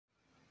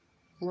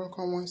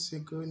Welcome once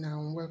again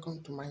and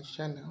welcome to my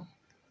channel.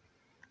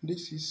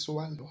 This is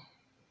swallow,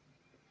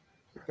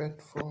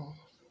 but for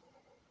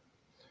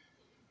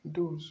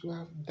those who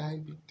have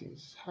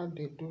diabetes, how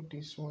they do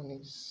this one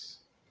is,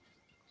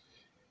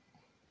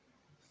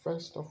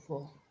 first of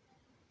all,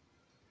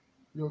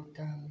 you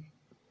can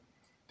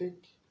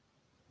take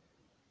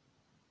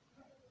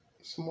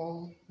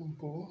small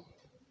bowl,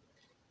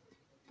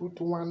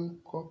 put 1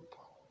 cup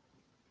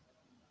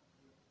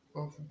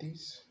of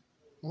this,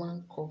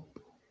 1 cup,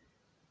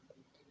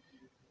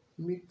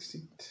 mix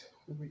it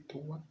with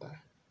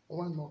water,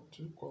 1 or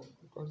 2 cups,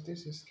 because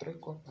this is 3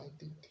 cups I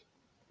did.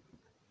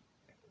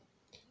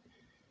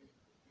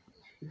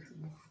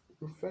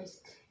 The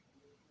first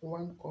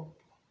 1 cup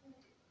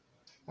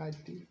I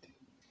did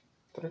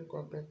 3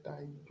 cups, but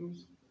I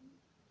used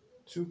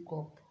 2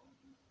 cups.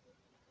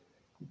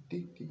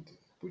 Dip it,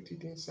 put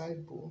it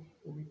inside bowl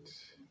with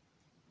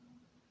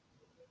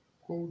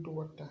cold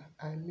water.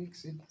 I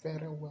mix it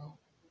very well.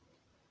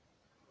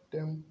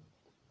 Then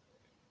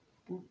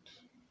put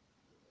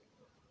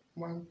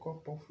 1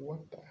 cup of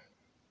water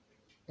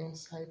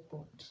inside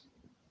pot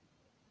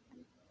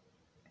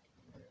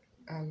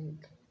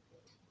and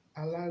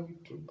allow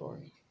it to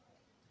boil.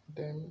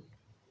 Then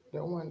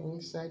the one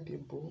inside the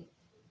bowl,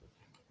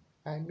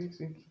 I mix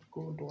it with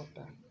cold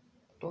water.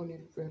 Turn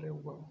it very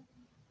well.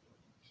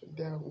 So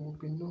there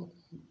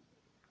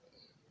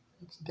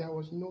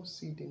was no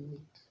seed in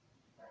it.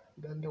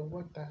 Then the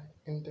water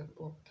in the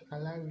pot,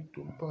 allow it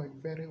to boil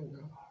very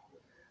well.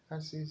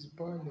 As it's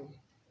boiling,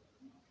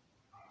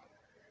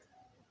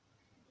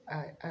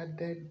 I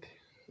added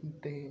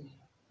the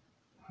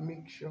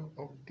mixture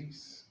of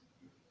this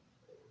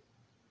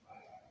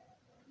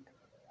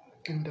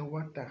in the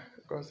water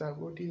because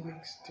I've already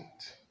mixed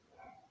it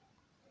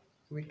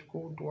with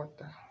cold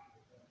water.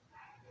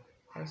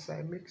 As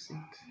I mix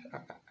it,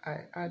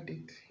 I add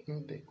it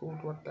in the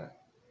cold water,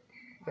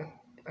 but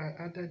I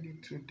added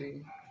it to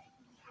the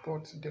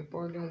pot, the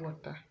boiling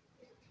water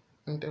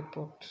in the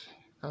pot,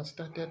 and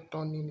started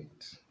turning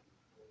it.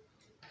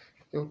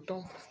 You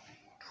turn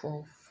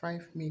for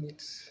 5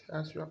 minutes.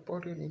 As you are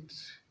pouring it,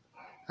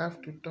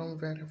 have to turn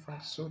very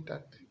fast so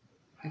that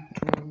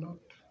it will not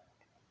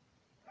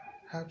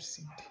have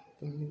seed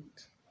in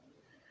it.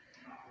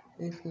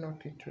 If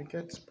not, it will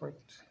get spoiled.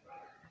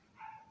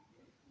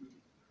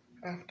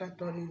 After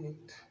turning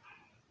it,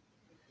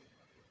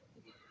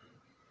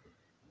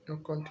 you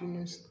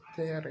continue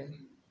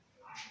stirring.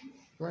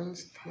 When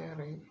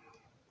stirring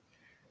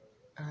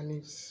and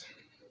it's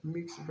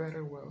mixed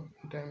very well,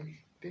 then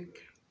take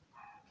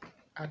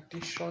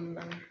additional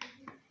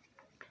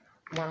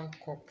 1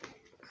 cup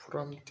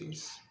from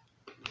this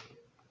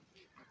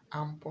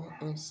and pour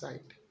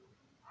inside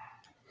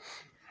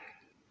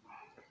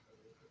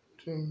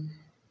to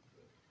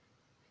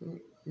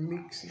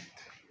mix it,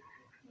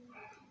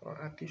 or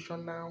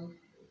additional,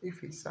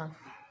 if it's half,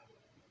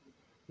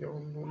 you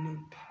will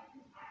need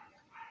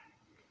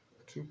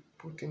to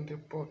put in the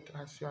pot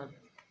as you are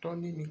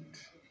turning it.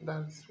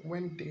 That's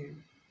when the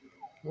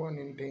one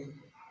in the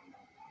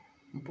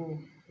bowl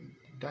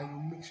that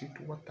you mix with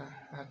water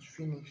has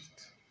finished.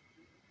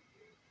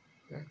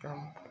 You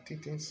can put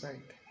it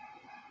inside.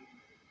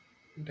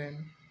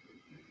 Then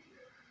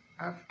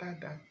after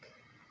that,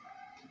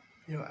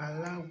 you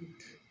allow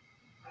it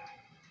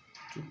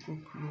to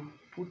cook. You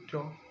put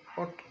your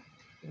hot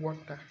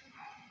water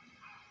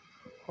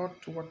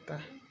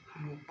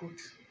you put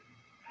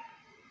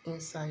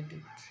inside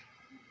it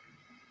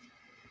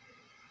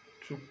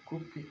to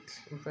cook it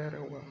very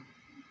well.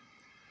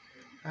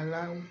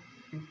 Allow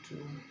it to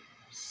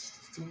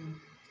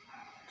steam,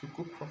 to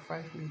cook for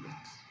 5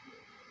 minutes.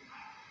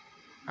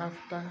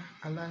 After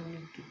allowing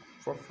it to cook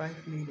for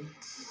 5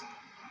 minutes,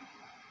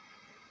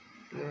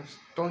 you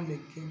turn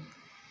again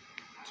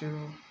till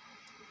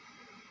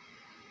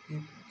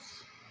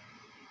it's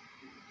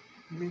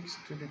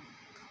mixed to the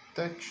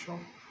texture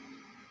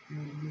you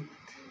need.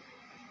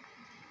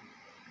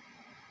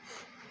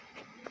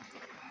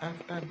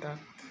 After that,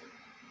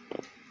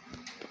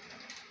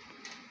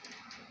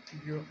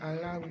 you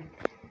allow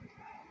it,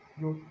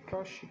 you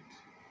touch it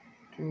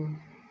to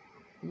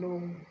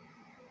know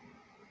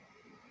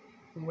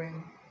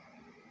when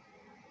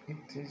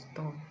it is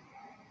done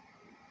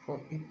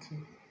for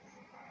eating,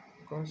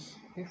 because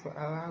if you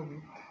allow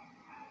it,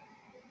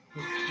 it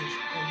will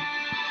spoil.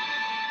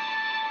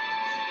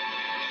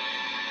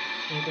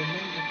 So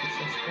remember to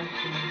subscribe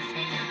to my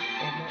channel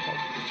for more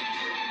updates.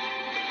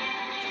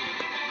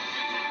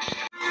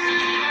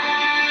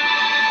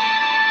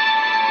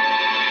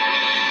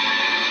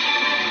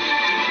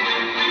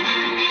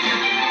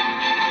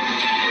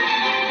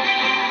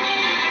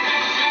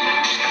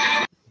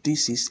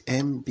 This is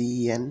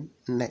MBN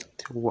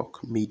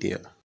Network Media.